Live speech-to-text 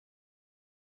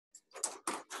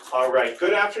All right,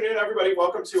 good afternoon, everybody.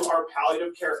 Welcome to our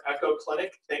Palliative Care Echo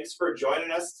Clinic. Thanks for joining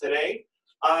us today.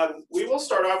 We will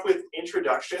start off with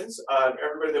introductions of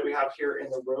everybody that we have here in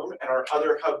the room and our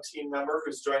other Hub team member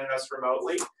who's joining us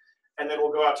remotely. And then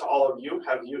we'll go out to all of you,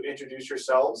 have you introduce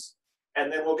yourselves. And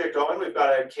then we'll get going. We've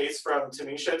got a case from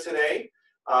Tamisha today,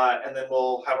 and then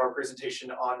we'll have our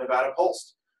presentation on Nevada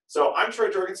POLST. So I'm Troy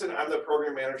Jorgensen. I'm the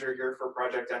program manager here for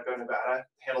Project Echo Nevada,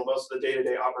 handle most of the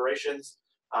day-to-day operations.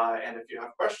 And if you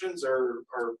have questions or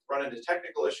run into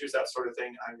technical issues, that sort of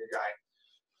thing, I'm your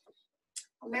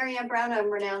guy. Mary Ann Brown,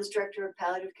 I'm Renown's Director of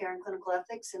Palliative Care and Clinical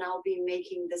Ethics, and I'll be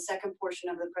making the second portion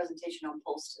of the presentation on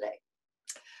POLST today.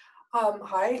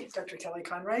 Hi, Dr. Kelly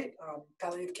Conwright,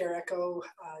 Palliative Care Echo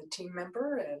team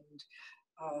member and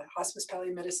hospice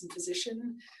palliative medicine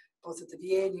physician, both at the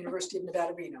VA and University of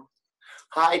Nevada, Reno.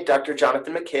 Hi, Dr.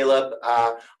 Jonathan McCaleb,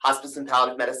 hospice and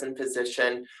palliative medicine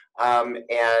physician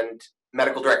and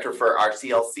medical director for our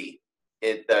CLC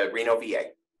at the Reno VA.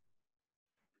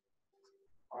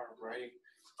 All right.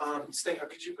 Sneha,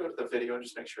 could you go to the video and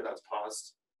just make sure that's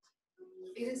paused?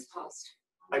 It is paused.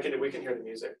 We can hear the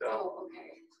music though. Oh,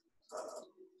 okay.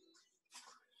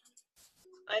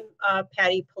 I'm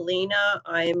Patty Polina.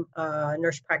 I'm a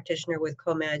nurse practitioner with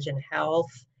Co-Imagine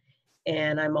Health,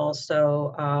 and I'm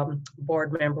also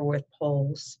board member with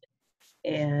POLST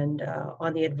and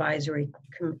on the advisory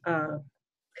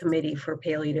committee for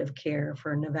palliative care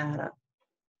for Nevada.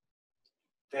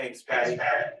 Thanks, Patty.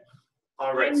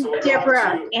 All right, so we'll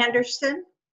Deborah Anderson.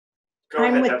 Go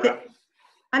ahead, Deborah.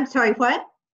 I'm sorry, what?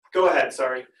 Go ahead,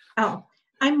 sorry. Oh,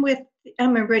 I'm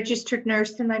a registered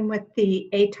nurse and I'm with the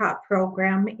ATOP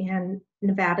program in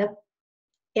Nevada.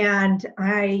 And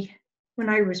when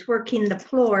I was working the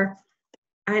floor,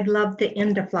 I loved the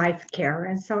end of life care.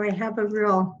 And so I have a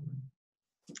real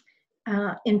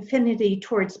infinity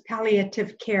towards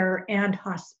palliative care and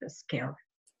hospice care.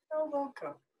 You're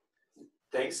welcome.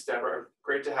 Thanks, Deborah.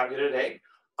 Great to have you today.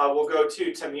 We'll go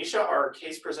to Tamisha, our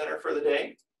case presenter for the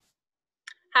day.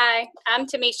 Hi, I'm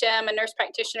Tamisha. I'm a nurse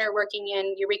practitioner working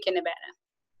in Eureka, Nevada.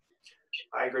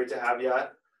 Hi, great to have you.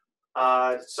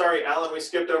 Sorry, Alan, we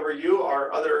skipped over you,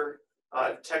 our other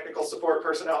technical support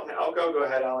person out in Elko. Go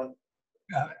ahead, Alan.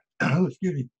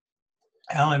 Excuse me.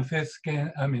 Alan Fisk,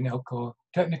 I'm in Elko,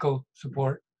 technical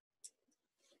support.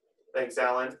 Thanks,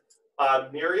 Alan.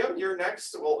 Miriam, you're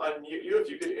next. We'll unmute you if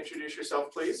you could introduce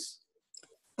yourself, please.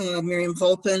 Miriam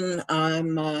Volpin.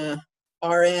 I'm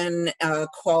RN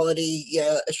Quality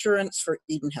Assurance for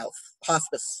Eden Health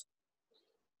Hospice.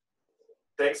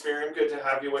 Thanks, Miriam. Good to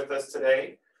have you with us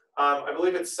today. I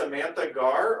believe it's Samantha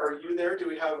Gar. Are you there? Do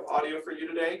we have audio for you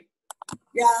today?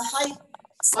 Yeah, hi.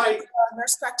 Hi.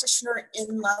 Nurse practitioner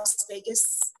in Las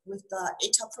Vegas with the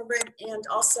ATOP program, and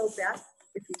also Beth,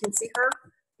 if you can see her.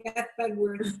 Beth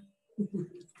Bedward.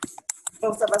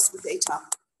 Both of us with ATOP.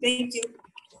 Thank you.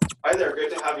 Hi there.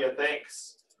 Good to have you.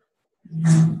 Thanks.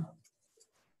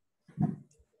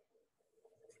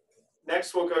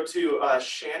 Next, we'll go to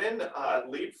Shannon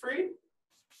Liebfried.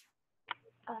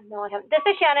 No, I haven't. This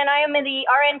is Shannon. I am the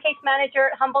RN case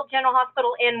manager at Humboldt General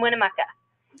Hospital in Winnemucca.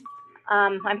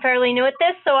 I'm fairly new at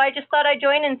this, so I just thought I'd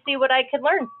join and see what I could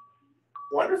learn.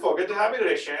 Wonderful. Good to have you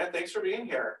today, Shannon. Thanks for being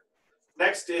here.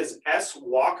 Next is S.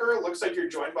 Walker. Looks like you're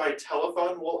joined by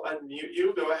telephone. We'll unmute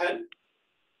you. Go ahead.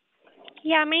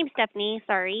 Yeah, my name's Stephanie.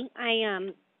 Sorry.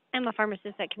 I'm a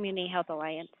pharmacist at Community Health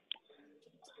Alliance.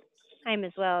 I'm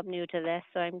as well new to this,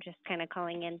 so I'm just kind of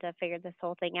calling in to figure this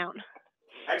whole thing out.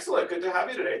 Excellent. Good to have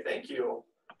you today. Thank you.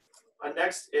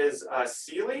 Next is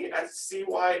Sealy,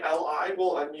 S-C-Y-L-I.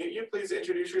 We'll unmute you. Please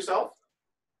introduce yourself.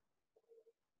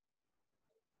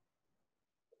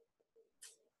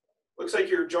 Looks like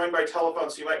you're joined by telephone,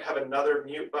 so you might have another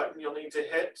mute button you'll need to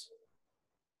hit.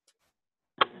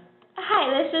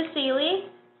 Hi, this is Sealy.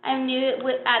 I'm new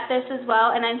at this as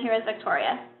well, and I'm here as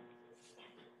Victoria.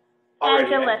 And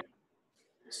Jalissa.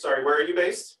 Sorry, where are you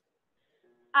based?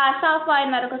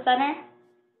 Southline Medical Center.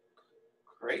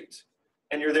 Great.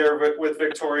 And you're there with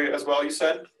Victoria as well, you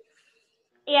said?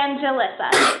 And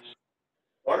Jalissa.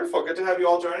 Wonderful. Good to have you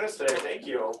all join us today. Thank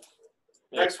you.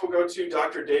 Next, we'll go to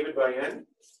Dr. David Bayan.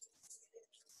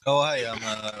 Oh, hi. I'm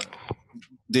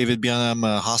David Bian. I'm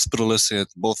a hospitalist at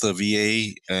both the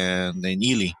VA and in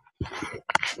Ely.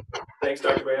 Thanks,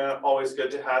 Dr. Bayan. Always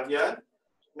good to have you.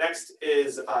 Next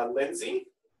is Lindsay.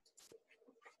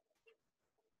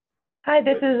 Hi,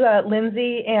 this is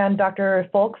Lindsay and Dr.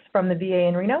 Folks from the VA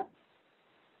in Reno.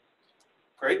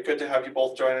 Great, good to have you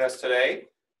both joining us today.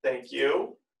 Thank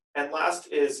you. And last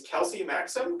is Kelsey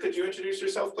Maxim. Could you introduce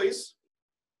yourself, please?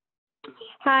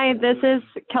 Hi, this is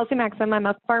Kelsey Maxim. I'm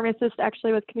a pharmacist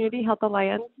actually with Community Health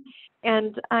Alliance.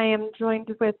 and I am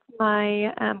joined with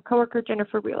my coworker,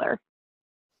 Jennifer Wheeler.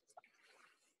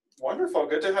 Wonderful.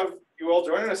 Good to have you all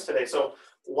joining us today. So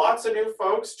lots of new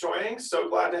folks joining. So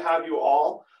glad to have you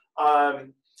all.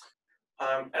 And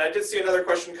I did see another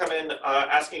question come in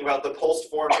asking about the POLST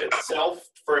form itself.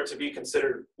 For it to be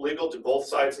considered legal, do both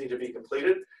sides need to be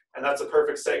completed? And that's a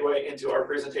perfect segue into our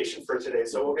presentation for today.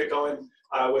 So we'll get going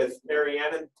with Mary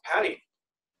Ann and Patty.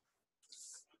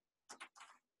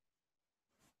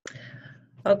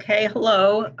 Okay,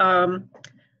 hello.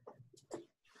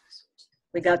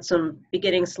 We got some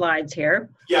beginning slides here.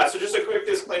 Yeah, so just a quick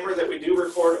disclaimer that we do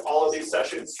record all of these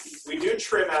sessions. We do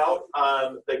trim out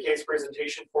the case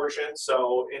presentation portion,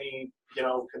 so any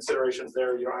considerations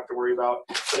there you don't have to worry about.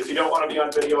 But if you don't want to be on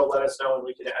video, let us know and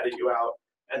we can edit you out.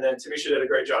 And then Tamisha did a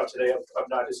great job today of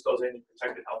not disclosing any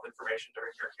protected health information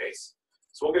during your case.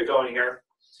 So we'll get going here.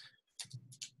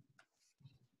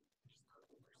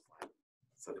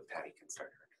 So that Patty can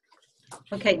start.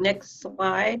 Okay, next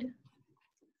slide.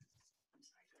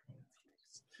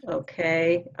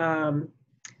 Okay, I'm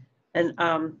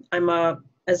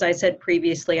as I said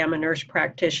previously, I'm a nurse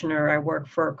practitioner. I work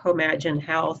for Comagine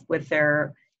Health with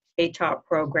their ATOP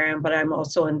program, but I'm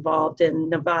also involved in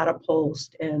Nevada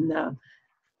POLST and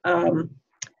the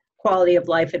Quality of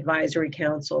Life Advisory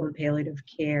Council and Palliative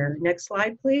Care. Next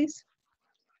slide, please.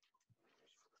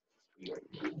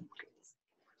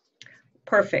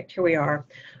 Perfect, here we are.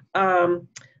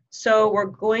 So we're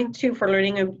going to, for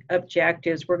learning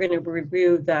objectives, we're going to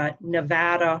review the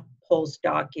Nevada POLST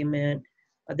document.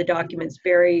 The documents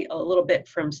vary a little bit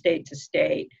from state to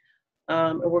state.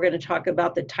 And we're going to talk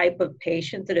about the type of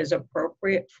patient that is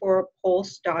appropriate for a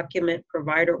POLST document,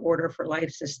 provider order for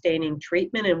life-sustaining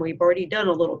treatment, and we've already done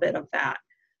a little bit of that.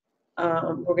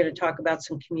 We're going to talk about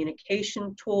some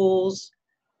communication tools,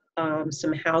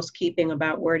 some housekeeping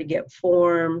about where to get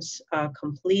forms,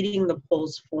 completing the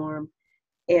POLST form,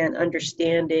 and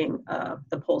understanding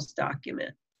the POLST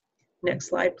document. Next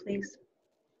slide, please.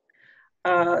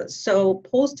 So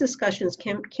POLST discussions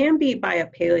can be by a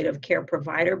palliative care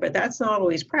provider, but that's not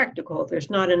always practical. There's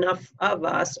not enough of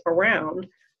us around.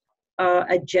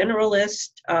 A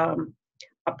generalist, a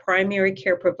primary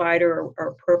care provider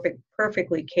are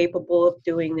perfectly capable of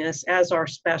doing this, as are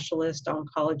specialists,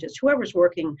 oncologists, whoever's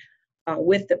working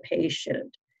with the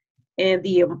patient. And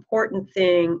the important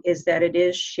thing is that it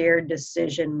is shared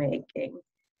decision making.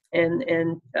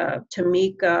 And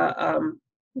Tamika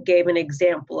gave an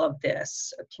example of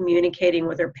this, communicating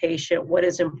with her patient what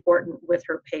is important with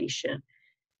her patient.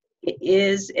 It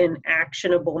is an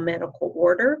actionable medical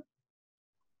order.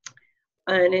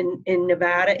 And in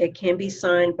Nevada, it can be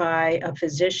signed by a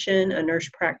physician, a nurse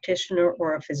practitioner,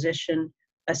 or a physician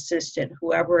assistant,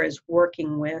 whoever is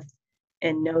working with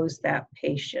and knows that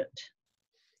patient.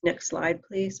 Next slide,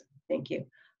 please. Thank you.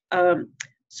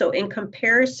 So in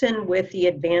comparison with the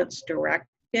advanced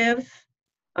directive,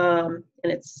 and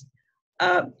it's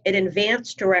an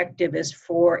advanced directive is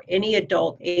for any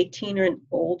adult 18 and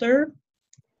older.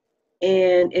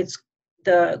 And it's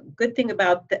the good thing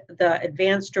about the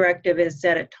advanced directive is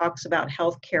that it talks about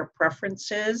healthcare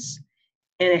preferences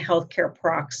and a healthcare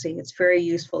proxy. It's very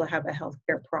useful to have a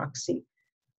healthcare proxy.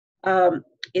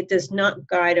 It does not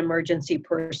guide emergency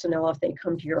personnel if they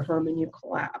come to your home and you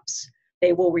collapse.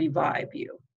 They will revive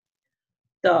you.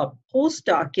 The POLST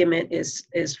document is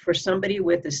for somebody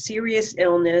with a serious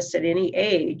illness at any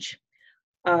age,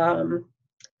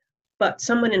 but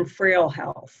someone in frail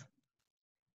health.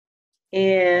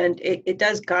 And it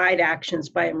does guide actions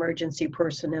by emergency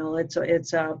personnel.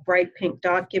 It's a bright pink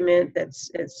document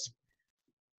it's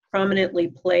prominently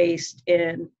placed,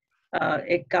 and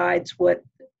it guides what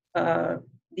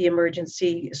the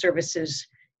emergency services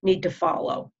need to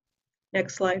follow.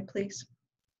 Next slide, please.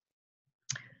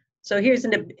 So here's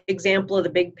an example of the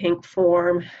big pink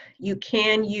form. You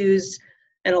can use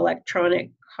an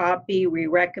electronic copy. We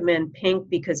recommend pink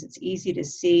because it's easy to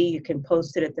see. You can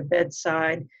post it at the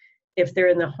bedside. If they're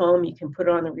in the home, you can put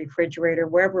it on the refrigerator,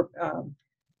 wherever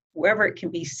it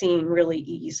can be seen really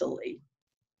easily.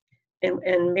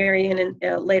 And Marianne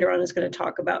later on is going to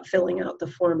talk about filling out the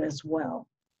form as well.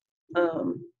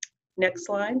 Next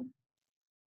slide.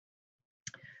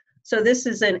 So this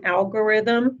is an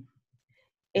algorithm,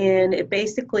 and it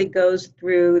basically goes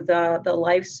through the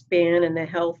lifespan and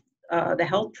the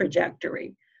health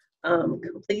trajectory.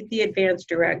 Complete the advanced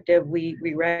directive. We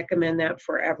recommend that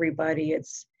for everybody.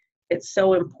 It's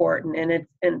so important,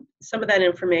 and some of that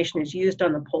information is used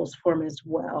on the POLST form as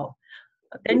well.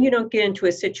 Then you don't get into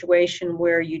a situation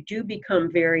where you do become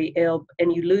very ill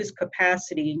and you lose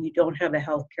capacity and you don't have a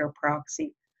healthcare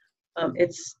proxy.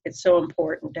 It's so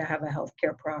important to have a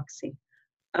healthcare proxy.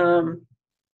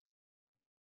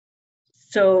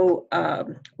 So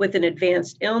with an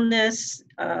advanced illness,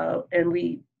 and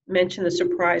we mentioned the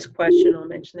surprise question, I'll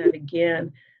mention that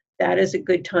again, that is a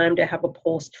good time to have a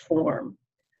POLST form.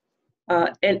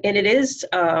 And it is,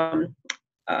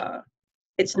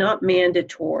 it's not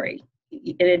mandatory.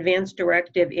 An advanced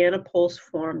directive and a POLST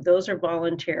form, those are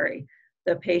voluntary.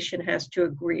 The patient has to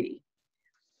agree.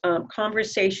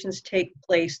 Conversations take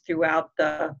place throughout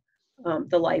the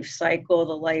life cycle,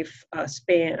 the life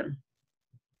span.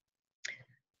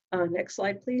 Next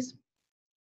slide, please.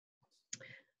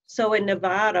 So in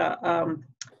Nevada,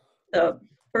 the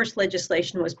first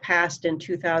legislation was passed in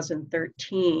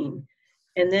 2013,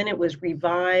 and then it was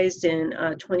revised in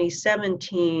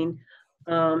 2017,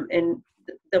 and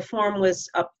the form was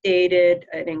updated.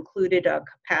 It included a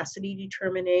capacity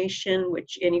determination,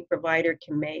 which any provider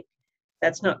can make.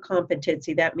 That's not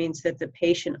competency. That means that the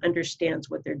patient understands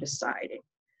what they're deciding.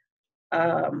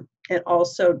 And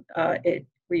also, it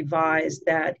revised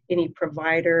that any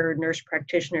provider, nurse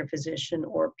practitioner, physician,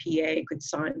 or PA could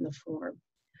sign the form.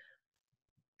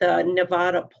 The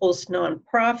Nevada POLST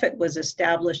nonprofit was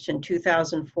established in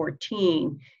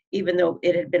 2014, even though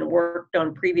it had been worked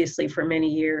on previously for many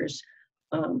years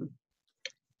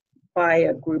by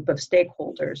a group of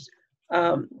stakeholders.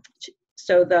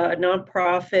 So the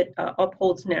nonprofit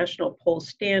upholds national POLST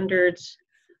standards.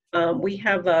 We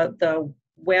have the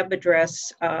web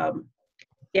address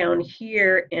down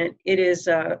here, and it's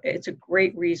a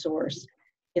great resource.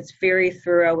 It's very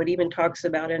thorough. It even talks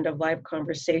about end-of-life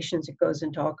conversations. It goes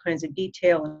into all kinds of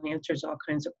detail and answers all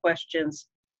kinds of questions.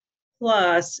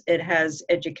 Plus, it has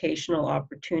educational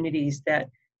opportunities that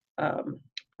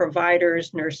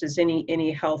providers, nurses,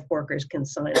 any health workers can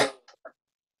sign up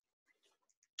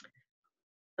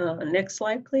for. Next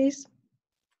slide, please.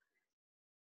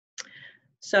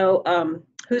 So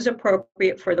who's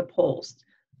appropriate for the POLST?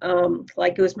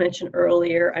 Like it was mentioned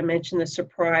earlier, I mentioned the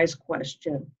surprise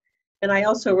question. And I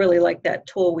also really like that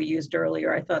tool we used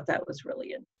earlier. I thought that was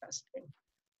really interesting.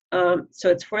 So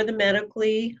it's for the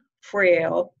medically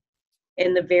frail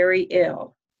and the very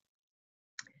ill.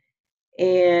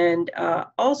 And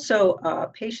also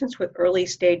patients with early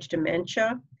stage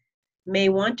dementia may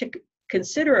want to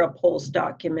consider a POLST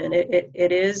document.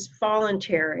 It is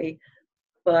voluntary,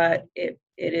 but it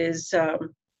is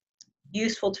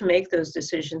useful to make those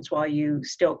decisions while you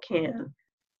still can.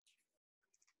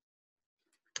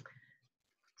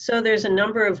 So there's a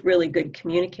number of really good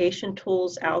communication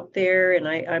tools out there, and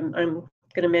I'm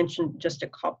going to mention just a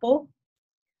couple.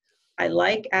 I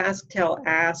like Ask, Tell,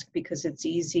 Ask because it's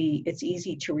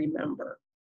easy to remember.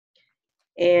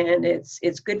 And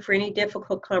it's good for any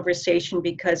difficult conversation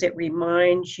because it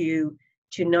reminds you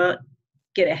to not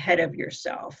get ahead of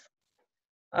yourself.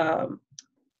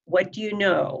 What do you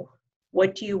know?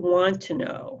 What do you want to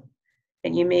know?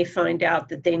 And you may find out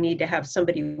that they need to have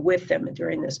somebody with them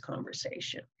during this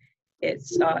conversation.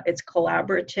 It's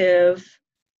collaborative.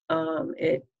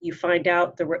 You find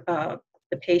out the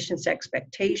patient's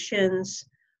expectations.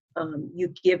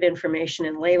 You give information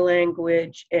in lay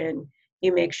language, and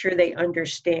you make sure they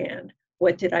understand.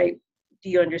 Do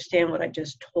you understand what I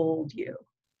just told you?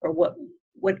 Or what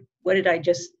did I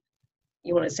just,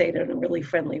 you want to say it in a really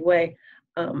friendly way.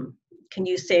 Can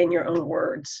you say in your own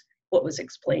words what was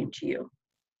explained to you?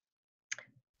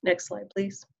 Next slide,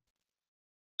 please.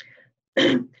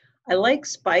 I like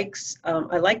spikes.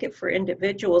 I like it for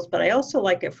individuals, but I also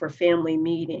like it for family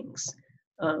meetings.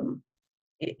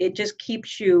 It just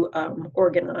keeps you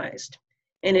organized.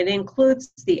 And it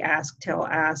includes the Ask, Tell,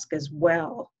 Ask as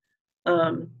well.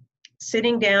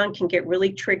 Sitting down can get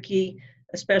really tricky,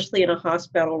 especially in a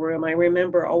hospital room. I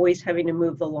remember always having to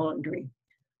move the laundry.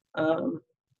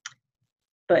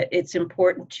 But it's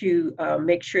important to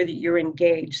make sure that you're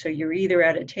engaged. So you're either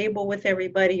at a table with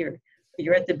everybody or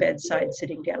you're at the bedside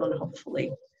sitting down,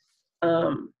 hopefully.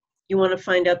 You want to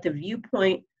find out the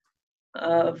viewpoint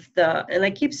of and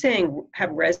I keep saying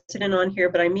have resident on here,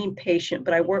 but I mean patient,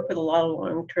 but I work with a lot of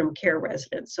long-term care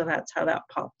residents, so that's how that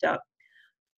popped up.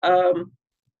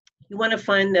 You want to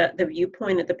find the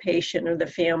viewpoint of the patient or the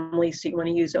family, so you want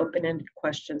to use open-ended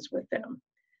questions with them.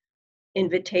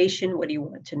 Invitation, what do you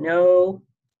want to know?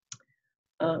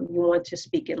 You want to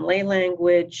speak in lay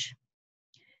language,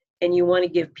 and you want to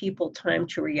give people time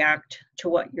to react to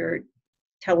what you're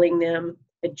telling them,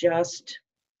 adjust,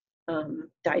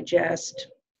 digest.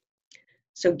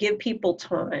 So give people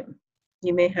time.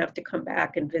 You may have to come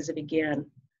back and visit again.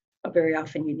 Very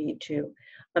often you need to.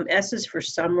 S is for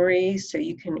summary, so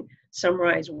you can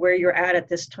summarize where you're at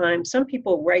this time. Some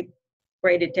people write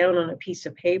it down on a piece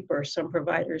of paper. Some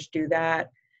providers do that,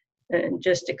 and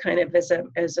just to kind of as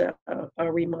a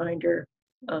reminder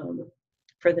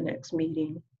for the next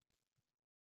meeting.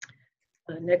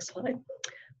 Next slide.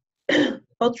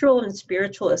 Cultural and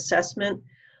spiritual assessment.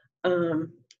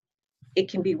 It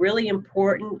can be really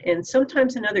important, and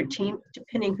sometimes another team,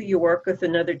 depending who you work with,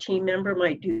 another team member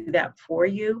might do that for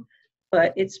you,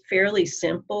 but it's fairly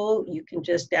simple. You can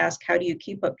just ask, how do you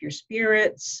keep up your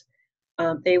spirits?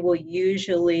 They will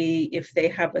usually, if they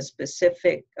have a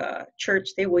specific church,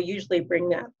 they will usually bring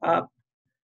that up.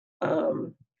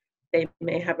 They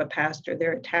may have a pastor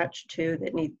they're attached to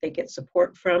that they get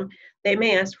support from. They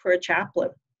may ask for a chaplain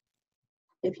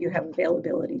if you have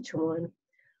availability to one.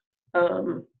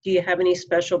 Do you have any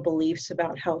special beliefs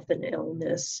about health and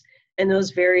illness? And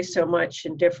those vary so much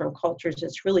in different cultures.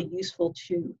 It's really useful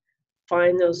to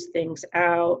find those things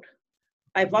out.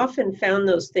 I've often found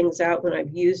those things out when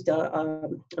I've used a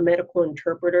medical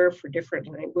interpreter for different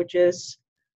languages.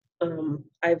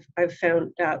 I've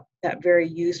found out that very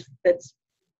useful, that's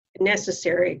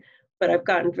necessary, but I've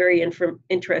gotten very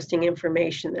interesting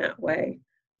information that way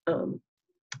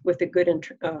with a good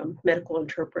medical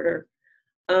interpreter.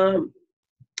 And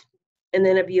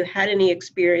then have you had any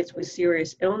experience with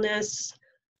serious illness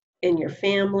in your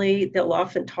family? They'll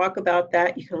often talk about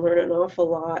that. You can learn an awful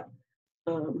lot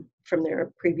from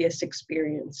their previous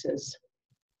experiences.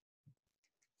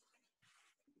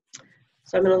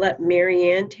 So I'm going to let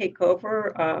Mary Ann take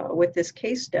over with this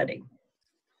case study.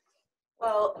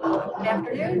 Well, good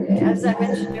afternoon. As I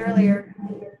mentioned earlier,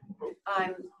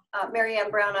 I'm Mary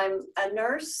Ann Brown. I'm a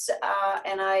nurse,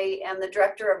 and I am the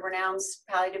director of Renown's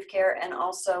Palliative Care and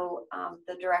also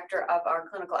the director of our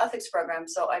clinical ethics program.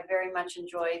 So I very much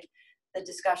enjoyed the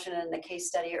discussion and the case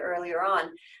study earlier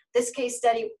on. This case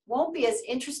study won't be as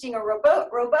interesting or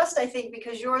robust, I think,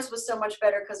 because yours was so much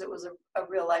better because it was a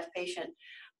real life patient.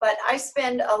 But I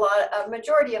spend a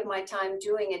majority of my time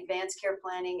doing advanced care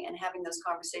planning and having those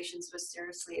conversations with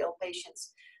seriously ill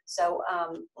patients. So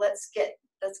let's get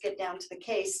down to the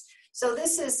case. So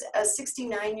this is a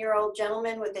 69-year-old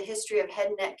gentleman with a history of head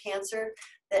and neck cancer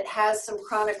that has some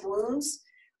chronic wounds.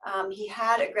 He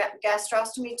had a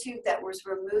gastrostomy tube that was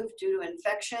removed due to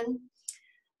infection.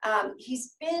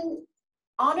 He's been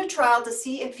on a trial to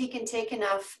see if he can take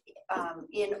enough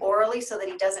in orally so that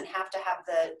he doesn't have to have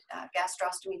the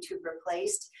gastrostomy tube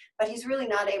replaced, but he's really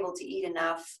not able to eat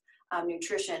enough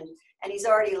nutrition, and he's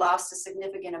already lost a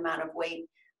significant amount of weight,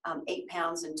 8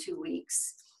 pounds in 2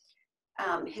 weeks.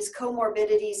 His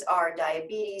comorbidities are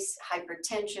diabetes,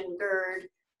 hypertension, GERD,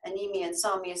 anemia,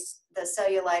 insomnia, the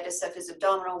cellulitis of his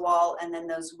abdominal wall, and then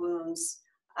those wounds,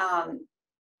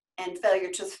 and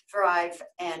failure to thrive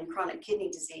and chronic kidney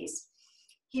disease.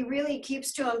 He really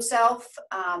keeps to himself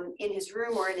in his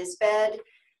room or in his bed.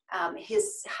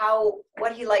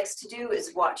 What he likes to do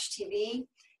is watch TV.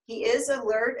 He is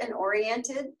alert and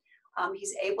oriented.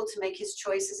 He's able to make his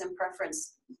choices and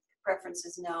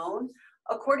preferences known.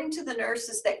 According to the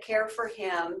nurses that care for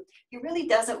him, he really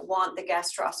doesn't want the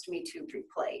gastrostomy tube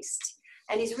replaced.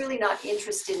 And he's really not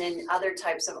interested in other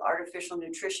types of artificial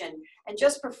nutrition and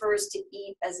just prefers to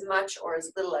eat as much or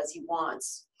as little as he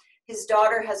wants. His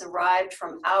daughter has arrived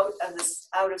from out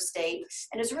of state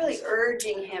and is really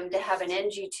urging him to have an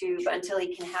NG tube until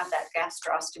he can have that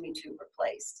gastrostomy tube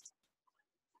replaced.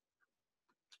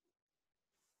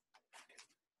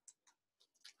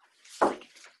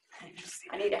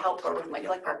 I need a helper with my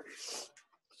clicker.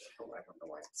 I don't know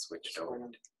why it switched over.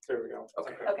 There we go.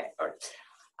 Okay. Okay. All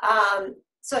right.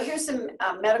 So here's some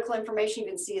medical information. You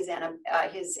can see his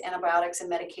antibiotics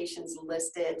and medications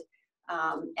listed,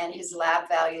 and his lab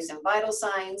values and vital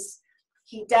signs.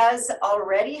 He does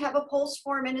already have a POLST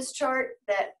form in his chart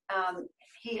that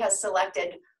he has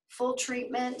selected full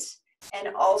treatment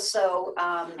and also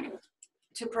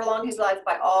to prolong his life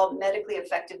by all medically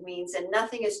effective means, and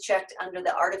nothing is checked under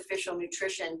the artificial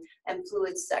nutrition and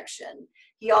fluids section.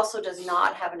 He also does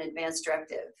not have an advanced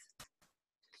directive.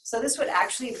 So this would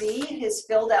actually be his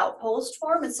filled out POLST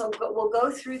form, and so we'll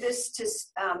go through this to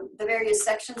the various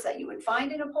sections that you would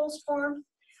find in a POLST form.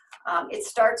 It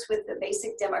starts with the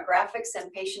basic demographics and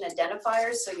patient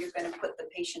identifiers, so you're going to put the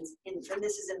patient's in, and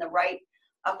this is in the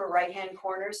upper right hand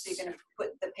corner, so you're going to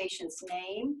put the patient's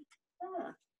name.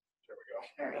 There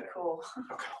we go. Very cool.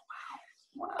 Okay.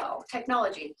 Wow,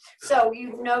 technology. So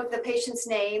you note the patient's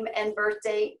name and birth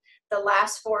date, the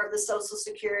last 4 of the social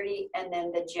security, and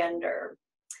then the gender.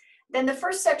 Then the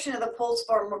first section of the POLST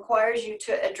form requires you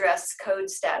to address code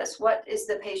status. What is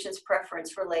the patient's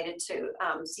preference related to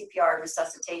CPR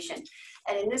resuscitation?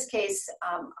 And in this case,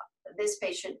 this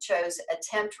patient chose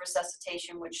attempt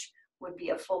resuscitation, which would be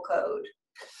a full code.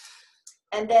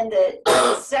 And then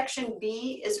the section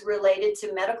B is related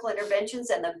to medical interventions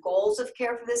and the goals of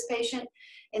care for this patient.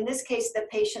 In this case, the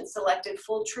patient selected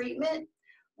full treatment,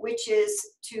 which is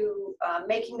to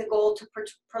making the goal to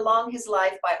prolong his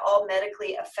life by all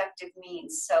medically effective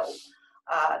means. So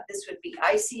this would be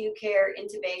ICU care,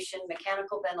 intubation,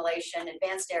 mechanical ventilation,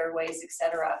 advanced airways,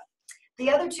 etc. The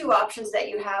other two options that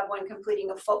you have when completing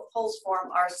a POLST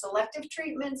form are selective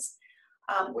treatments,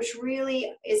 which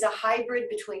really is a hybrid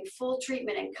between full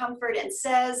treatment and comfort, and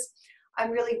says, I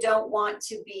really don't want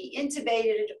to be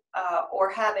intubated or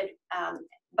have it,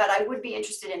 but I would be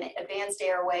interested in advanced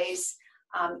airways.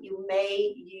 You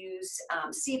may use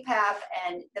CPAP,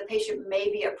 and the patient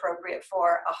may be appropriate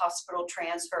for a hospital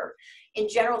transfer. In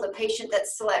general, the patient that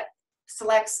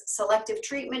selects selective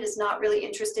treatment is not really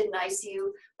interested in ICU,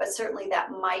 but certainly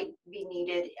that might be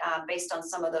needed based on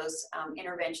some of those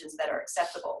interventions that are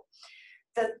acceptable.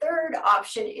 The third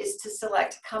option is to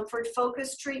select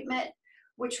comfort-focused treatment,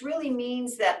 which really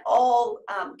means that all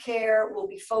care will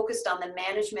be focused on the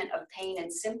management of pain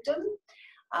and symptom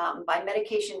by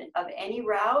medication of any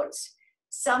route.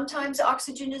 Sometimes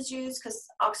oxygen is used because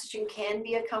oxygen can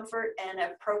be a comfort and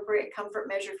appropriate comfort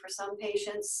measure for some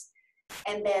patients.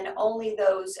 And then only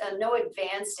those, no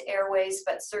advanced airways,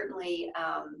 but certainly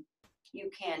you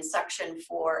can suction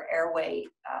for airway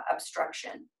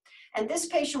obstruction. And this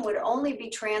patient would only be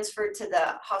transferred to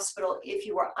the hospital if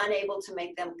you were unable to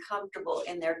make them comfortable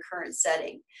in their current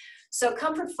setting. So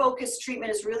comfort-focused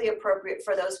treatment is really appropriate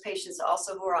for those patients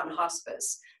also who are on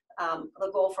hospice.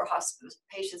 The goal for hospice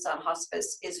patients on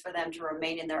hospice is for them to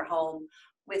remain in their home,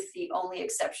 with the only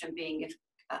exception being if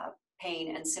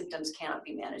pain and symptoms cannot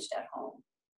be managed at home.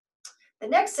 The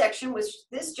next section, which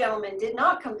this gentleman did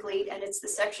not complete, and it's the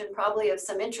section probably of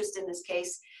some interest in this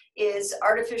case, is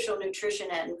artificial nutrition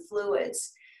and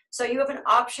fluids. So you have an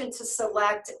option to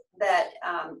select that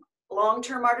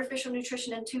long-term artificial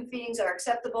nutrition and tube feedings are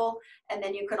acceptable, and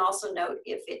then you can also note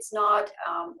if it's not,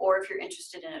 or if you're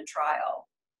interested in a trial.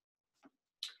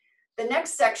 The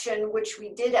next section, which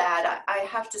we did add, I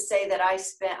have to say that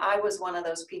I was one of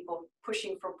those people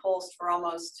pushing for POLST for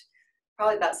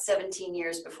probably about 17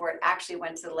 years before it actually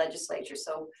went to the legislature.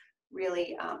 So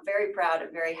really very proud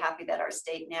and very happy that our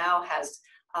state now has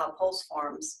POLST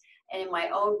forms. And in my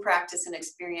own practice and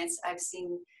experience, I've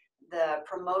seen the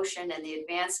promotion and the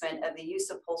advancement of the use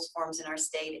of POLST forms in our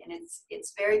state. And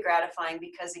it's very gratifying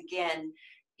because, again,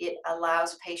 it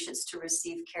allows patients to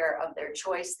receive care of their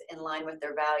choice in line with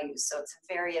their values. So it's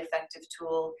a very effective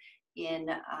tool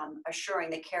in assuring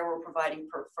the care we're providing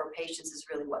for patients is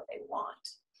really what they want.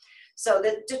 So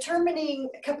the determining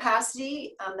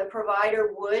capacity, the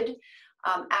provider would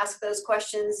ask those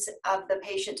questions of the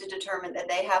patient to determine that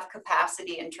they have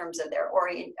capacity in terms of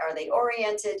are they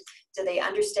oriented? Do they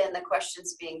understand the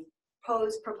questions being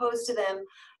proposed to them?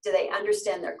 Do they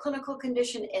understand their clinical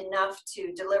condition enough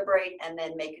to deliberate and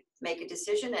then make a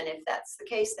decision? And if that's the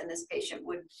case, then this patient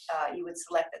you would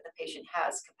select that the patient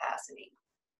has capacity.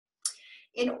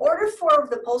 In order for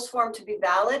the POLST form to be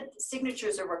valid,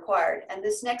 signatures are required. And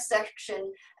this next section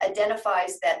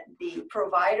identifies that the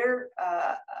provider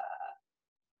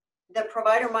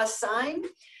must sign.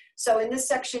 So in this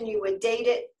section, you would date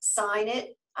it, sign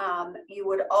it. You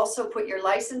would also put your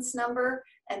license number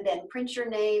and then print your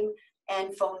name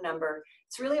and phone number.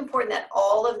 It's really important that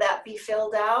all of that be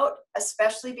filled out,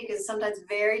 especially because it's sometimes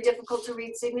very difficult to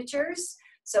read signatures.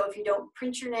 So if you don't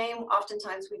print your name,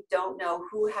 oftentimes we don't know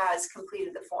who has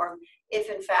completed the form. If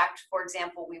in fact, for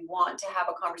example, we want to have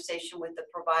a conversation with the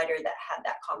provider that had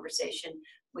that conversation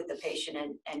with the patient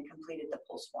and completed the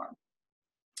POLST form.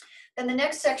 Then the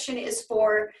next section is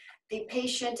for the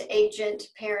patient, agent,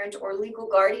 parent, or legal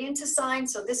guardian to sign.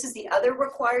 So this is the other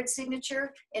required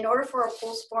signature. In order for a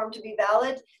POLST form to be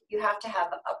valid, you have to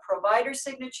have a provider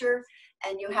signature,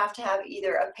 and you have to have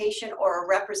either a patient or a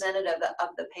representative of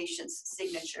the patient's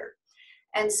signature.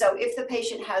 And so if the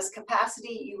patient has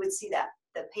capacity, you would see that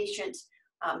the patient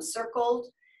circled,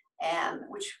 and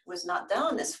which was not done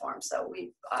on this form. So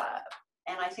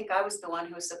and I think I was the one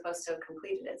who was supposed to have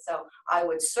completed it. So I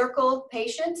would circle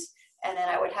patient, and then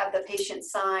I would have the patient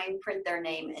sign, print their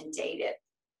name, and date it.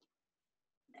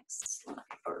 Next slide.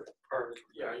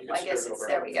 Yeah, you can I guess it's,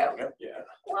 there we go. Yeah.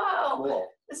 Wow, Cool.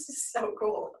 This is so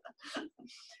cool.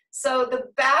 So the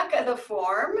back of the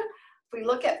form, if we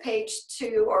look at page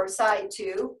 2 or side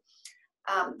 2,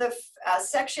 the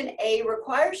section A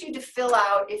requires you to fill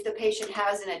out if the patient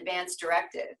has an advance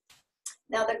directive.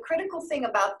 Now the critical thing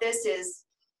about this is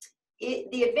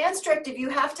the advance directive, you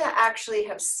have to actually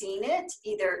have seen it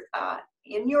either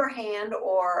in your hand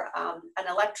or an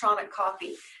electronic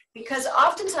copy. Because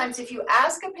oftentimes if you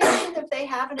ask a patient if they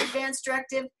have an advance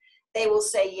directive, they will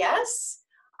say yes,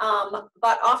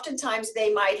 but oftentimes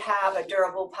they might have a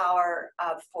durable power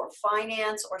for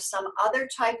finance or some other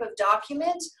type of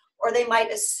document, or they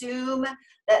might assume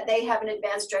that they have an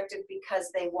advance directive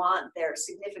because they want their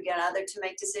significant other to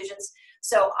make decisions.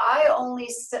 So I only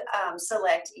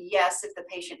select yes if the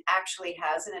patient actually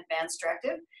has an advance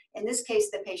directive. In this case,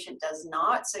 the patient does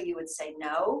not, so you would say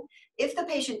no. If the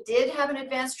patient did have an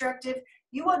advance directive,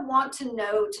 you would want to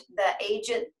note the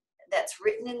agent that's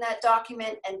written in that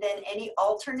document and then any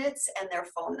alternates and their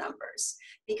phone numbers.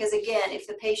 Because again, if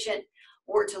the patient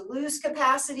were to lose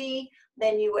capacity,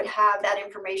 then you would have that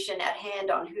information at hand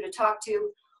on who to talk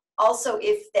to. Also,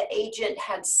 if the agent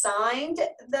had signed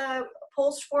the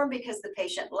POLST form because the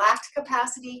patient lacked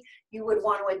capacity, you would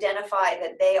want to identify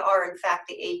that they are in fact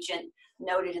the agent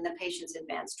noted in the patient's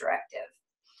advance directive.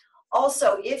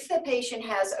 Also, if the patient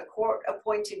has a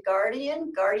court-appointed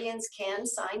guardian, guardians can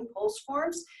sign POLST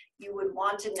forms. You would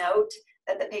want to note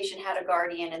that the patient had a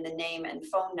guardian and the name and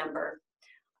phone number.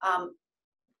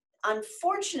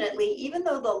 Unfortunately, even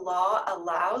though the law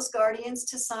allows guardians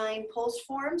to sign POLST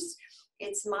forms,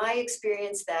 it's my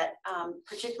experience that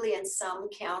particularly in some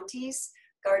counties,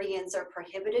 guardians are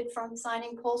prohibited from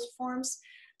signing POLST forms.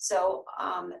 So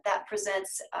that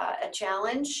presents a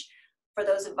challenge for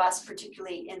those of us,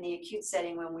 particularly in the acute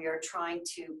setting when we are trying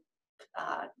to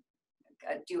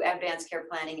do advanced care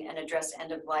planning and address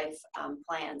end-of-life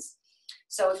plans.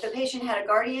 So if the patient had a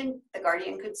guardian, the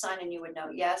guardian could sign and you would know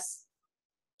yes.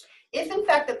 If in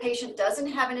fact the patient doesn't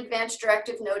have an advance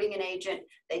directive noting an agent,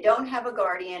 they don't have a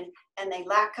guardian, and they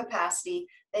lack capacity,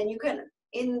 then you can,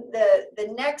 in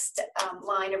the next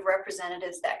line of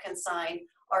representatives that can sign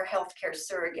are healthcare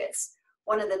surrogates.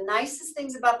 One of the nicest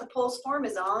things about the POLST form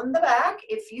is on the back.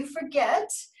 If you forget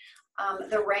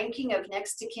the ranking of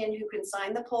next to kin who can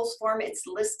sign the POLST form, it's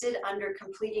listed under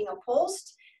completing a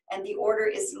POLST, and the order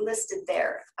is listed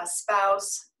there. A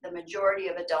spouse, the majority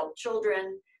of adult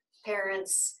children,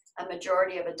 parents, a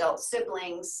majority of adult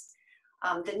siblings,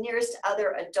 the nearest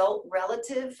other adult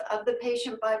relative of the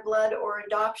patient by blood or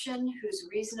adoption who's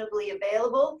reasonably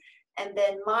available, and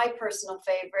then my personal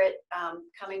favorite,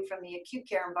 coming from the acute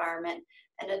care environment,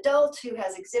 an adult who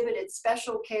has exhibited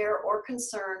special care or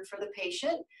concern for the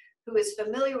patient, who is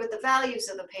familiar with the values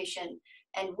of the patient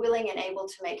and willing and able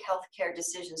to make healthcare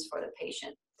decisions for the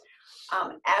patient.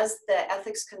 As the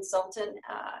ethics consultant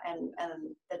and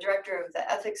the director of the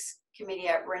ethics committee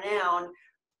at Renown,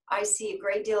 I see a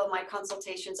great deal of my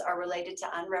consultations are related to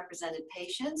unrepresented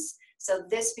patients. So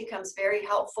this becomes very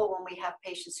helpful when we have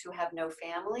patients who have no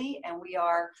family, and we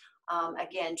are,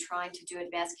 again, trying to do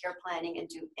advanced care planning and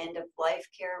do end-of-life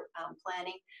care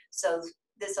planning. So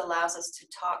this allows us to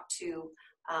talk to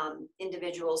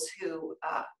individuals who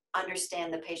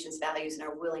understand the patient's values and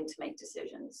are willing to make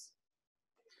decisions.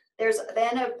 There's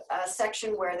then a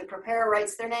section where the preparer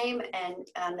writes their name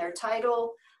and their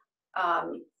title.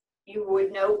 You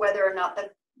would note whether or not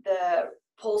the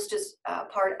POLST is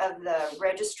part of the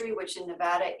registry, which in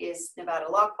Nevada is Nevada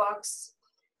Lockbox,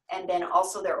 and then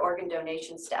also their organ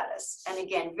donation status. And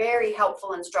again, very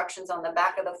helpful instructions on the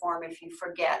back of the form if you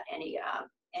forget any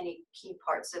key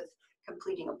parts of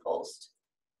completing a POLST.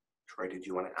 Troy, did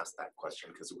you want to ask that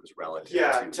question because it was relative?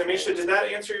 Yeah, to Tamisha, did that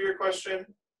answer your question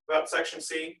about section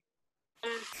C?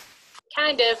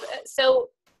 Kind of. So,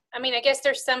 I mean, I guess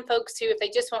there's some folks who, if they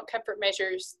just want comfort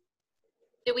measures,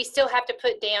 do we still have to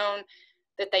put down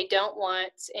that they don't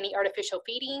want any artificial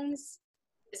feedings?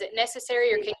 Is it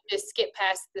necessary, or can you just skip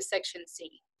past the section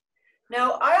C?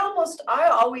 No, I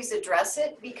always address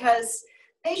it because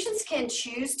patients can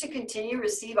choose to continue to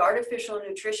receive artificial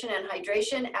nutrition and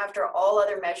hydration after all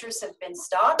other measures have been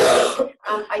stopped.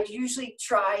 I usually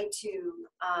try to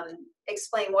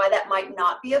explain why that might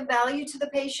not be of value to the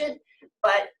patient,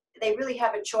 but they really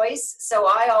have a choice. So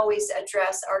I always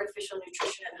address artificial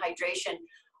nutrition and hydration.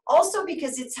 Also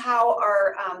because it's how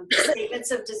our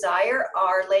statements of desire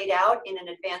are laid out in an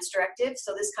advance directive.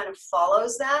 So this kind of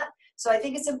follows that. So I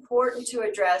think it's important to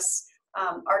address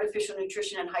artificial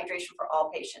nutrition and hydration for all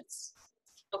patients.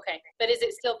 Okay, but is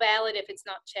it still valid if it's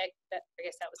not checked? I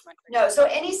guess that was my question. No, so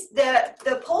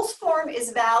the POLST form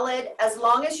is valid as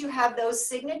long as you have those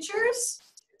signatures.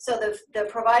 So the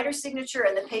provider signature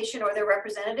and the patient or their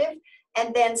representative,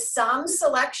 and then some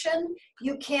selection.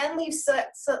 You can leave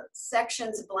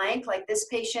sections blank, like this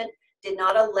patient did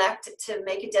not elect to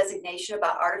make a designation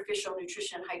about artificial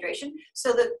nutrition and hydration.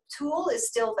 So the tool is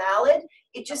still valid.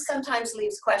 It just sometimes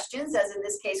leaves questions, as in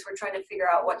this case, we're trying to figure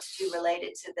out what to do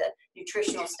related to the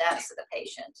nutritional status of the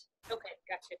patient. Okay,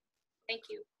 gotcha. Thank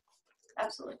you.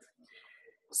 Absolutely.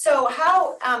 So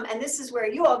how, and this is where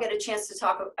you all get a chance to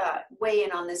talk, weigh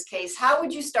in on this case. How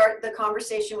would you start the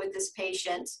conversation with this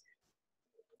patient?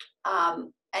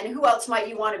 And who else might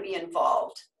you want to be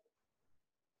involved?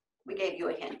 We gave you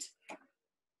a hint.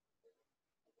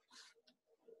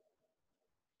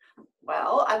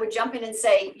 Well, I would jump in and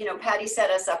say, you know, Patty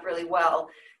set us up really well.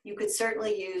 You could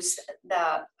certainly use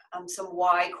the some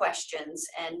why questions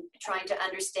and trying to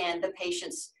understand the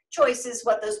patient's choices,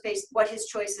 what his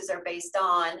choices are based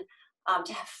on,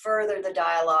 to further the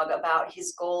dialogue about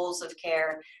his goals of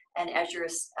care, and as you're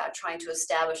trying to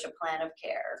establish a plan of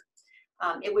care.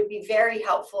 It would be very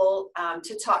helpful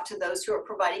to talk to those who are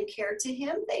providing care to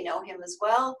him. They know him as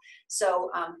well. So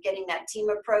getting that team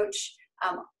approach.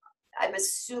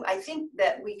 I think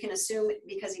that we can assume,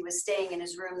 because he was staying in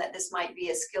his room, that this might be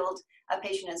a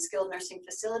patient in a skilled nursing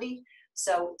facility.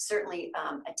 So certainly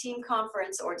a team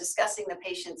conference or discussing the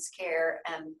patient's care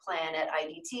and plan at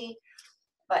IDT.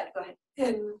 But go ahead.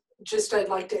 And just I'd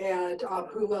like to add,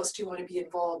 who else do you want to be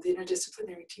involved? The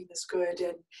interdisciplinary team is good,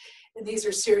 and these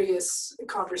are serious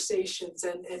conversations,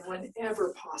 and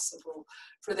whenever possible,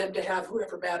 for them to have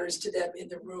whoever matters to them in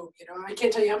the room. You know, I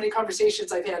can't tell you how many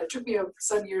conversations I've had. It took me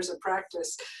some years of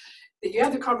practice. That you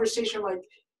have the conversation like,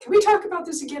 can we talk about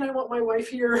this again? I want my wife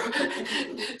here.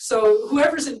 So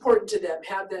whoever's important to them,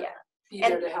 have them be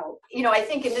there to help. You know, I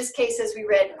think in this case, as we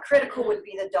read, critical would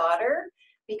be the daughter,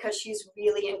 because she's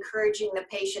really encouraging the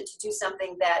patient to do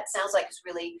something that sounds like is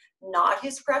really not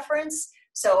his preference.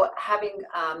 So having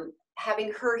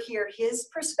her hear his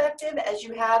perspective as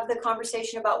you have the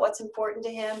conversation about what's important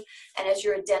to him, and as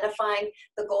you're identifying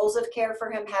the goals of care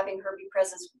for him, having her be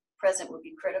present would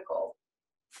be critical.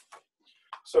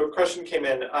 So a question came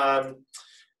in.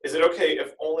 Is it okay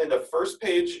if only the first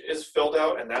page is filled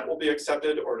out and that will be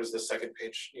accepted, or does the second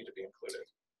page need to be included?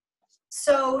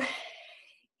 So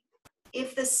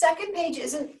if the second page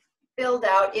isn't filled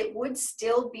out, it would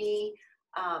still be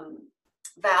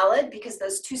valid, because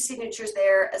those two signatures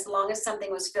there, as long as something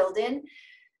was filled in.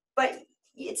 But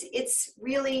it's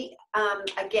really,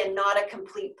 again, not a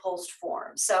complete POLST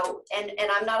form. So, and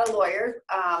I'm not a lawyer,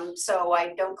 so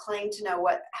I don't claim to know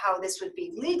how this would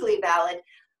be legally valid.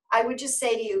 I would just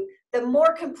say to you, the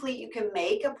more complete you can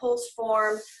make a POLST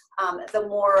form, the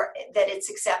more that it's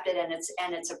accepted and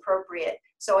it's appropriate.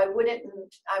 So I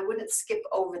wouldn't skip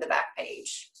over the back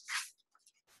page.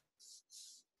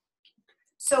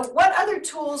 So what other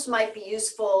tools might be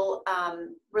useful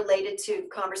related to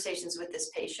conversations with this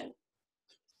patient?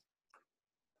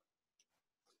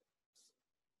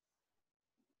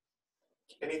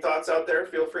 Any thoughts out there?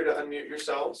 Feel free to unmute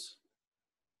yourselves.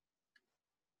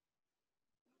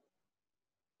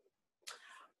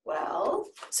 Well,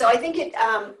 so I think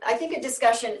a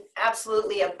discussion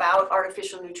absolutely about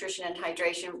artificial nutrition and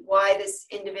hydration, why this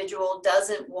individual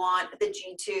doesn't want the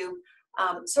G-tube,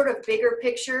 sort of bigger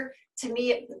picture. To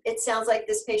me, it sounds like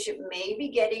this patient may be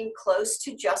getting close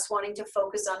to just wanting to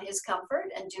focus on his comfort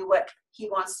and do what he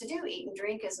wants to do, eat and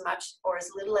drink as much or as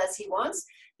little as he wants.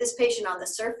 This patient on the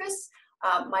surface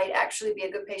might actually be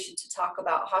a good patient to talk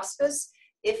about hospice,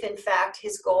 if in fact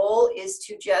his goal is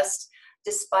to just,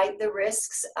 despite the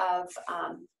risks of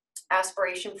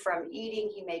aspiration from eating,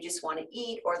 he may just want to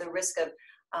eat, or the risk of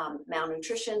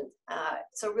malnutrition.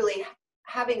 So really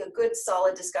having a good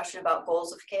solid discussion about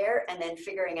goals of care and then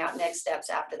figuring out next steps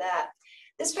after that.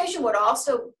 This patient would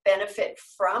also benefit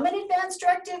from an advance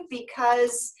directive,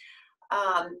 because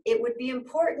it would be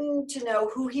important to know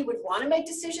who he would want to make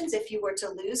decisions if he were to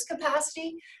lose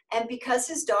capacity. And because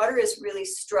his daughter is really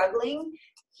struggling,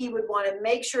 he would want to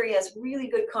make sure he has really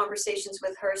good conversations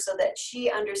with her so that she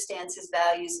understands his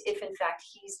values, if in fact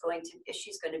she's going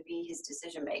to be his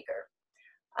decision maker.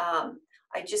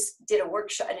 I just did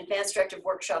an advanced directive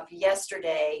workshop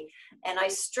yesterday, and I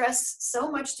stress so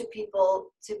much to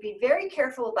people to be very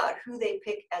careful about who they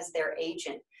pick as their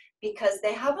agent, because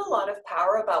they have a lot of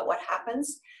power about what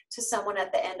happens to someone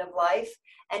at the end of life.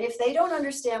 And if they don't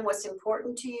understand what's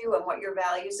important to you and what your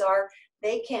values are,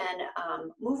 they can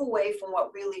move away from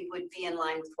what really would be in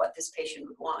line with what this patient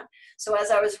would want. So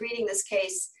as I was reading this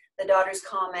case, the daughter's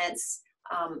comments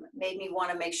made me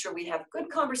want to make sure we have good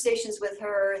conversations with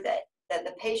her, that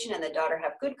the patient and the daughter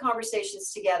have good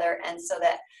conversations together, and so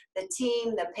that the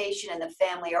team, the patient, and the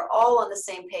family are all on the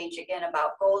same page, again,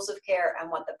 about goals of care and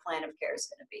what the plan of care is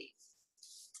going to be.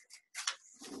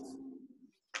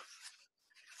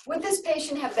 Would this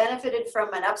patient have benefited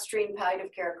from an upstream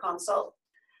palliative care consult?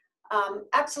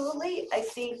 Absolutely. I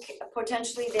think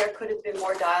potentially there could have been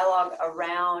more dialogue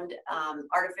around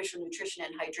artificial nutrition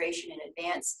and hydration in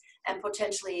advance, and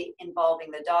potentially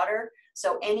involving the daughter.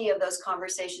 So any of those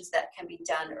conversations that can be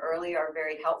done early are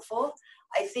very helpful.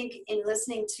 I think in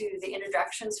listening to the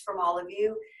introductions from all of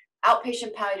you,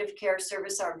 outpatient palliative care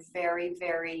service are very,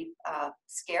 very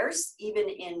scarce, even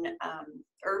in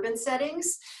urban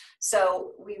settings.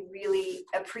 So we really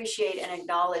appreciate and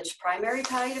acknowledge primary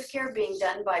palliative care being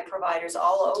done by providers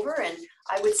all over. And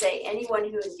I would say anyone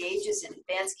who engages in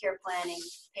advanced care planning,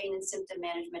 pain and symptom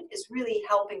management is really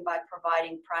helping by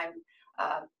providing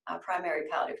primary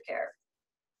palliative care.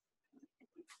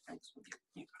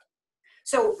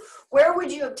 So where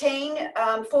would you obtain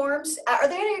forms? Are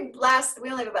there any we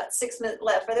only have about 6 minutes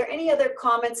left. Are there any other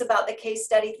comments about the case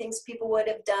study, things people would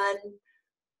have done?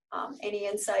 Any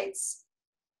insights?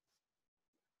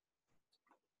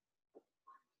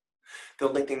 The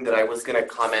only thing that I was going to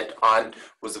comment on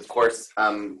was, of course,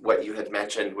 what you had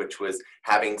mentioned, which was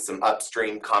having some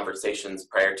upstream conversations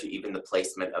prior to even the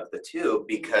placement of the tube,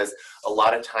 because a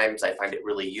lot of times I find it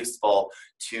really useful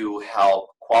to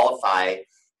help qualify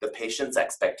the patient's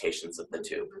expectations of the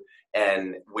tube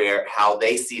and how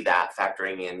they see that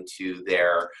factoring into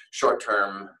their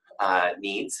short-term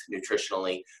needs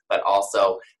nutritionally, but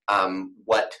also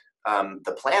what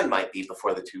the plan might be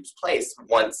before the tube's placed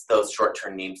once those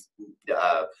short-term needs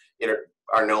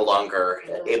are no longer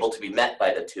able to be met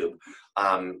by the tube.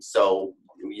 So,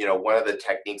 you know, one of the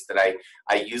techniques that I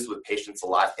use with patients a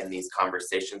lot in these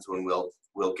conversations when we'll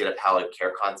get a palliative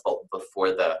care consult before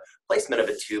the placement of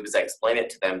a tube is I explain it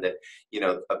to them that, you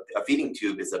know, a feeding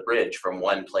tube is a bridge from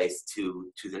one place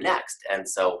to the next. And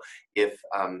so if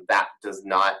that does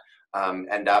not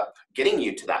end up getting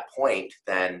you to that point,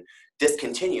 then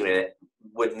discontinuing it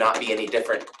would not be any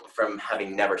different from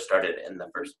having never started in the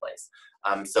first place.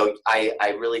 So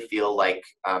I really feel like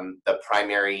the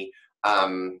primary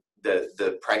palliative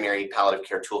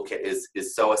care toolkit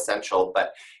is so essential,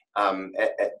 but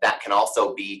that can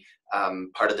also be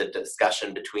part of the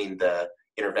discussion between the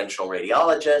interventional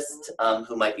radiologist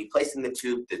who might be placing the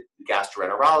tube, the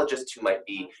gastroenterologist who might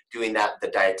be doing that, the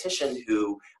dietitian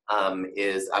who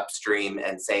is upstream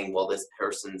and saying, well, this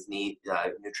person's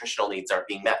nutritional needs aren't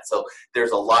being met. So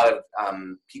there's a lot of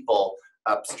people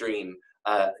upstream,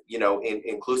 you know,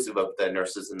 inclusive of the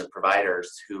nurses and the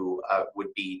providers who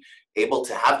would be able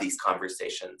to have these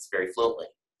conversations very fluently.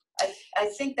 I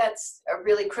think that's a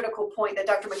really critical point that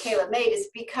Dr. Michaela made, is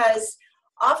because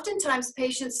oftentimes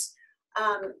patients,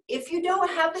 if you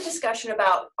don't have the discussion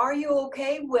about, are you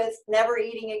okay with never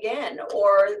eating again,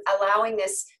 or allowing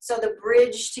this, so the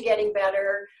bridge to getting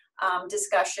better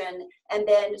discussion, and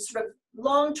then sort of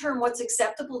long-term what's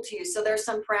acceptable to you. So there's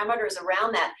some parameters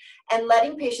around that, and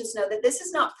letting patients know that this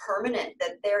is not permanent,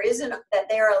 that there isn't, that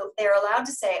they're allowed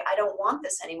to say, I don't want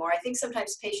this anymore. I think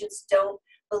sometimes patients don't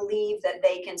believe that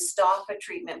they can stop a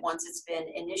treatment once it's been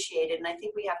initiated. And I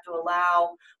think we have to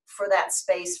allow for that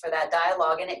space, for that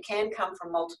dialogue. And it can come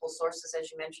from multiple sources,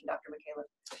 as you mentioned, Dr. Michaela.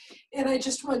 And I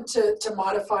just want to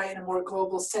modify in a more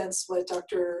global sense what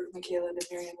Dr. Michaela and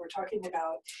Marian were talking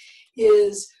about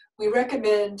is we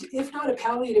recommend, if not a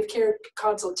palliative care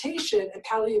consultation, a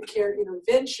palliative care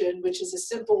intervention, which is a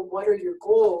simple, what are your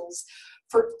goals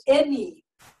for any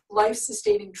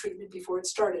life-sustaining treatment before it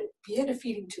started, be it a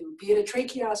feeding tube, be it a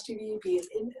tracheostomy, be it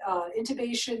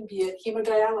intubation, be it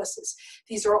hemodialysis.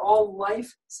 These are all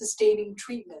life-sustaining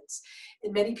treatments.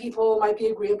 And many people might be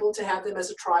agreeable to have them as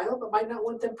a trial, but might not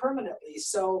want them permanently.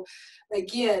 So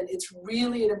again, it's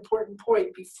really an important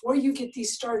point before you get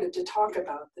these started to talk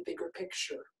about the bigger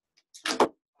picture.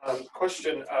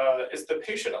 Question, is the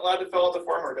patient allowed to fill out the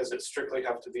form, or does it strictly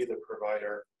have to be the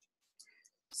provider?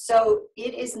 So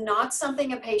it is not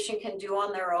something a patient can do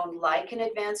on their own, like an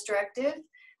advanced directive.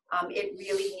 It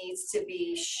really needs to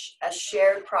be a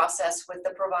shared process with the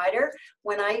provider.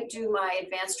 When I do my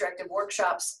advanced directive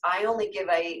workshops, I only give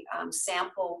a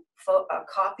sample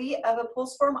copy of a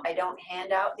POLST form. I don't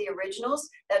hand out the originals.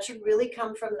 That should really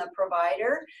come from the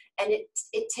provider, and it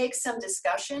takes some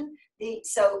discussion.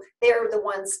 So they're the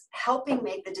ones helping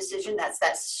make the decision. That's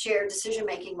that shared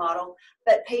decision-making model.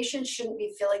 But patients shouldn't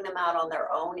be filling them out on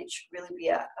their own. It should really be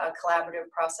a collaborative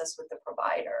process with the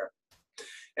provider.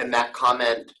 And that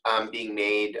comment being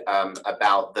made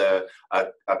about a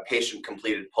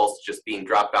patient-completed POLST just being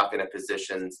dropped off in a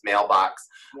physician's mailbox,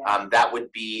 that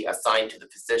would be assigned to the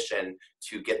physician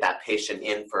to get that patient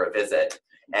in for a visit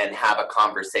and have a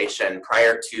conversation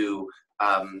prior to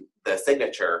the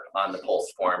signature on the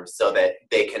POLST form so that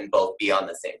they can both be on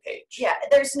the same page. Yeah,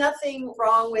 there's nothing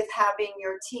wrong with having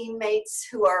your teammates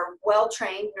who are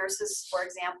well-trained, nurses, for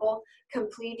example,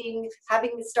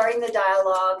 starting the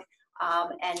dialogue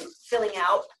and filling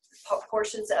out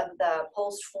portions of the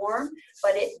POLST form,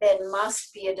 but it then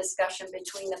must be a discussion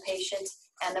between the patient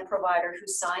and the provider who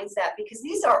signs that, because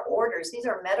these are orders, these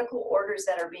are medical orders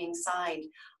that are being signed.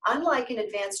 Unlike an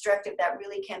advanced directive that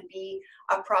really can be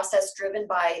a process driven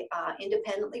by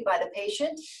independently by the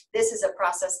patient, this is a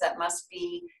process that must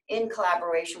be in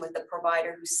collaboration with the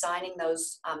provider who's signing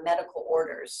those medical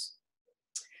orders.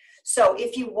 So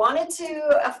if you wanted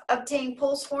to obtain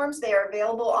POLST forms, they are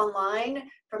available online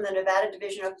from the Nevada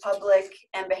Division of Public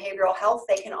and Behavioral Health.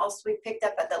 They can also be picked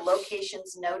up at the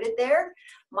locations noted there.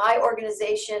 My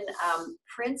organization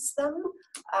prints them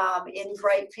in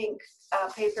bright pink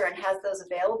paper and has those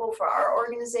available for our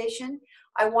organization.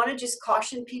 I want to just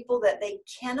caution people that they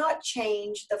cannot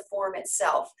change the form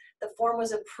itself. The form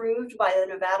was approved by the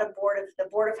Nevada Board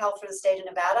of Health for the state of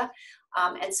Nevada.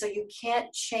 And so you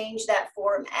can't change that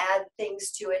form, add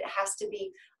things to it. It has to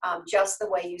be just the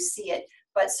way you see it.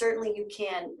 But certainly you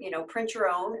can, print your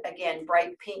own. Again,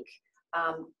 bright pink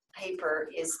paper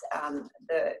is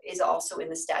also in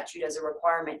the statute as a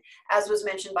requirement. As was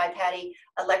mentioned by Patty,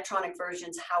 electronic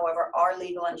versions, however, are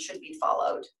legal and should be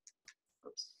followed.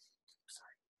 Oops,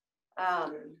 sorry.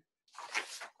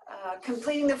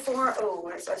 Completing the form.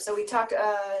 So we talked.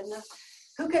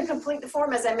 Who can complete the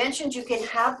form? As I mentioned, you can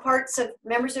have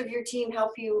members of your team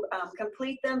help you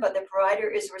complete them, but the provider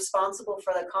is responsible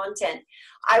for the content.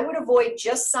 I would avoid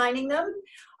just signing them.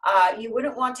 You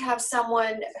wouldn't want to have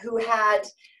someone who had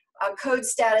a code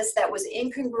status that was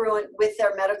incongruent with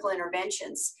their medical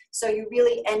interventions. So you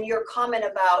really, and your comment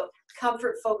about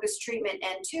comfort-focused treatment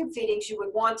and tube feedings, you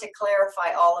would want to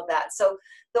clarify all of that. So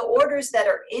the orders that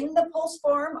are in the POLST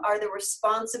form are the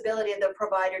responsibility of the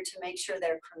provider to make sure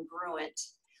they're congruent.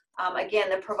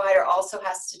 Again, the provider also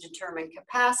has to determine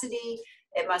capacity.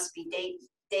 It must be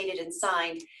dated and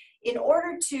signed. In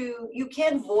order to, you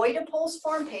can void a POLST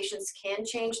form. Patients can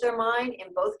change their mind.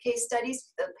 In both case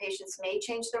studies, the patients may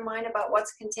change their mind about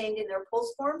what's contained in their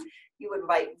POLST form. You would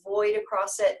write void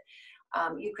across it.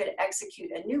 You could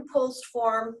execute a new POLST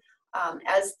form.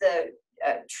 As the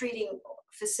treating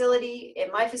facility,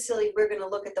 in my facility, we're going to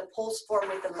look at the POLST form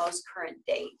with the most current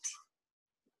date.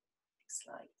 Next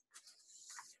slide.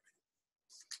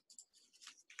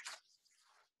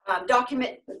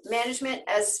 Document management,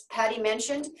 as Patty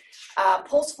mentioned,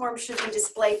 POLST forms should be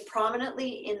displayed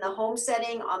prominently in the home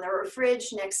setting, on the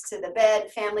fridge, next to the bed.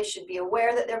 Families should be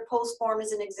aware that their POLST form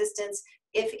is in existence.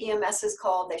 If EMS is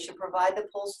called, they should provide the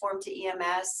POLST form to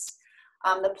EMS.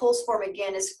 The POLST form,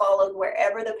 again, is followed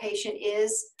wherever the patient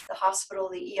is, the hospital,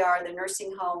 the ER, the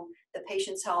nursing home, the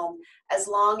patient's home. As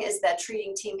long as that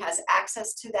treating team has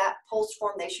access to that POLST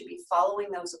form, they should be following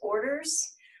those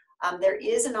orders. There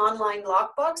is an online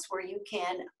lockbox where you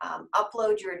can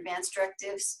upload your advanced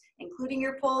directives, including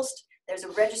your POLST. There's a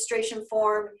registration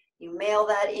form. You mail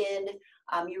that in.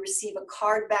 You receive a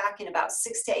card back in about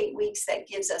 6 to 8 weeks that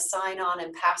gives a sign-on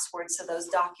and password so those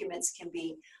documents can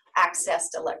be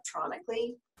accessed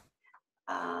electronically.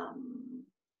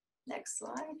 Next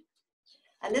slide.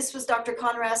 And this was Dr.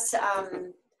 Conrad's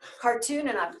cartoon,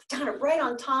 and I've done it right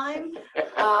on time.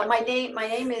 My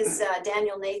name is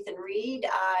Daniel Nathan Reed.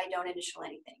 I don't initial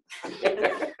anything.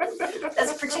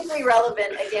 That's particularly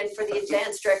relevant, again, for the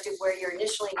advanced directive where you're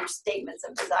initialing your statements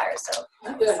of desire. So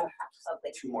that was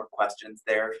lovely. 2 more questions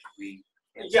there.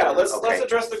 Yeah, let's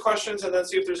address the questions and then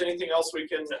see if there's anything else we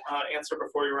can answer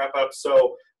before we wrap up.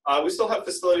 So we still have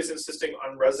facilities insisting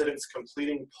on residents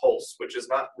completing POLST, which is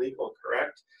not legal,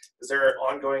 correct? Is there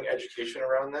ongoing education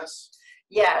around this?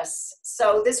 Yes,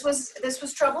 so this was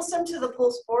troublesome to the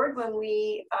POLST board when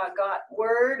we got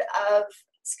word of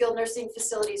skilled nursing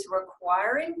facilities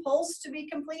requiring POLST to be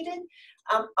completed.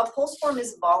 A POLST form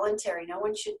is voluntary. No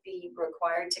one should be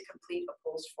required to complete a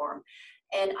POLST form.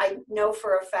 And I know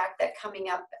for a fact that coming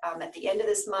up at the end of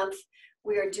this month,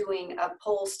 we are doing a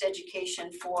POLST education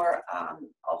for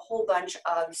a whole bunch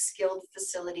of skilled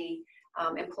facility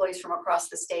employees from across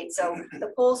the state. So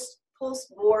the POLST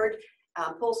board,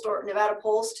 POLST or Nevada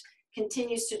POLST,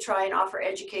 continues to try and offer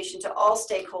education to all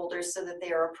stakeholders so that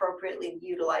they are appropriately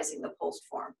utilizing the POLST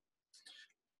form.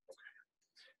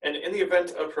 And in the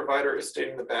event a provider is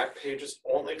stating the back page is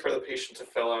only for the patient to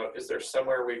fill out, is there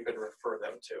somewhere we could refer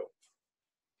them to?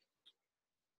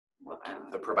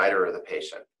 The provider or the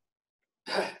patient?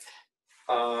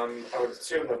 I would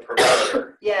assume the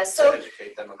provider. Yeah, so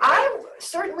educate them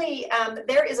certainly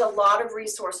there is a lot of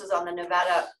resources on the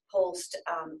Nevada POLST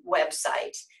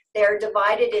website. They're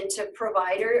divided into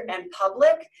provider and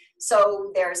public.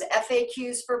 So there's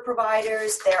FAQs for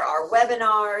providers, there are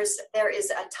webinars, there is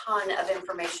a ton of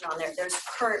information on there. There's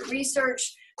current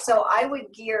research. So I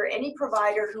would gear any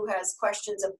provider who has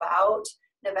questions about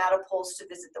Nevada POLST to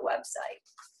visit the website.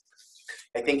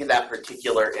 I think in that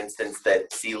particular instance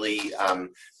that Celie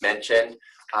mentioned,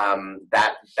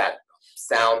 that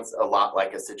sounds a lot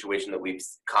like a situation that we've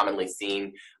commonly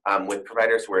seen with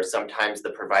providers, where sometimes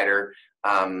the provider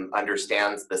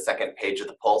understands the second page of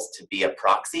the POLST to be a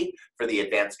proxy for the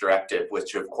advance directive,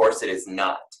 which of course it is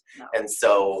not. No. And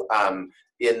so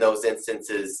in those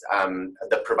instances,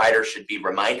 the provider should be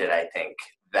reminded, I think,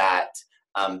 that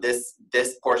this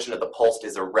portion of the POLST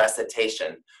is a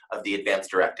recitation of the advance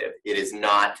directive. It is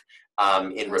not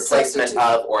in replacement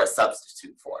of or a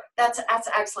substitute for. That's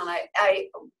excellent.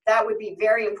 That would be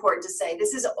very important to say.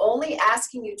 This is only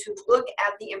asking you to look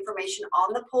at the information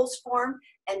on the POLST form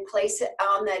and place it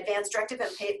on the advance directive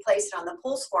and place it on the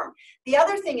POLST form. The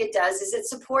other thing it does is it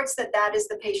supports that that is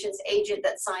the patient's agent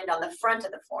that signed on the front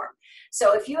of the form.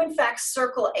 So if you in fact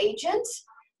circle agent,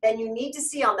 then you need to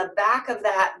see on the back of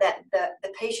that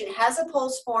the patient has a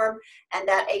POLST form and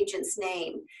that agent's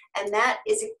name. And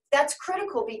that's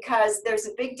critical because there's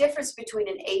a big difference between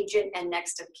an agent and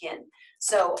next of kin.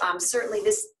 So certainly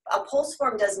a POLST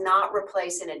form does not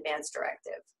replace an advance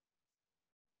directive.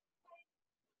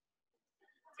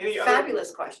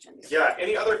 Fabulous questions. Yeah,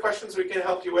 any other questions we can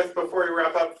help you with before we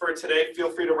wrap up for today? Feel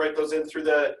free to write those in through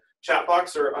the chat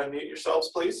box or unmute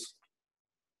yourselves, please.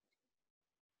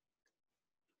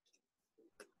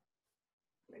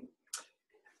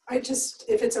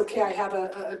 If it's okay, I have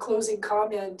a closing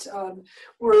comment.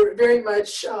 We're very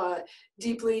much have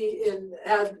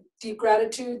deep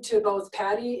gratitude to both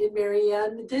Patty and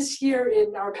Marianne. This year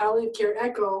in our Palliative Care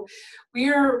Echo, we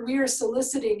are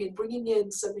soliciting and bringing in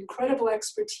some incredible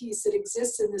expertise that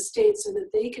exists in the state so that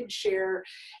they can share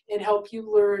and help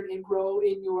you learn and grow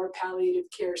in your palliative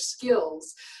care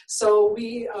skills. So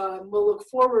we will look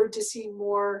forward to seeing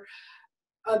more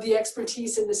of the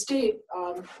expertise in the state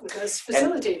with us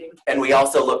facilitating. And we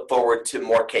also look forward to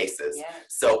more cases. Yeah.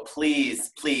 So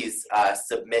please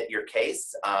submit your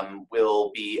case.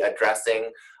 We'll be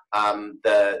addressing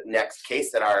the next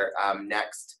case at our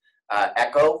next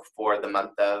Echo for the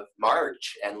month of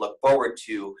March, and look forward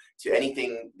to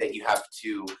anything that you have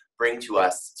to bring to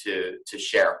us to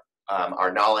share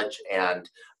our knowledge and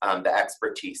the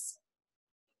expertise.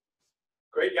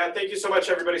 Great, yeah, thank you so much,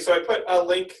 everybody. So I put a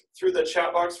link through the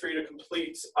chat box for you to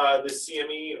complete the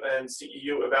CME and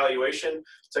CEU evaluation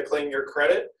to claim your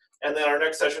credit. And then our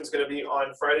next session is going to be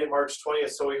on Friday, March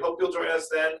 20th. So we hope you'll join us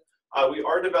then. We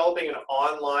are developing an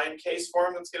online case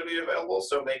form that's going to be available,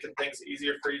 so making things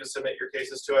easier for you to submit your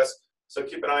cases to us. So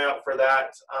keep an eye out for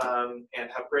that, and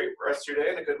have a great rest of your day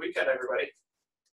and a good weekend, everybody.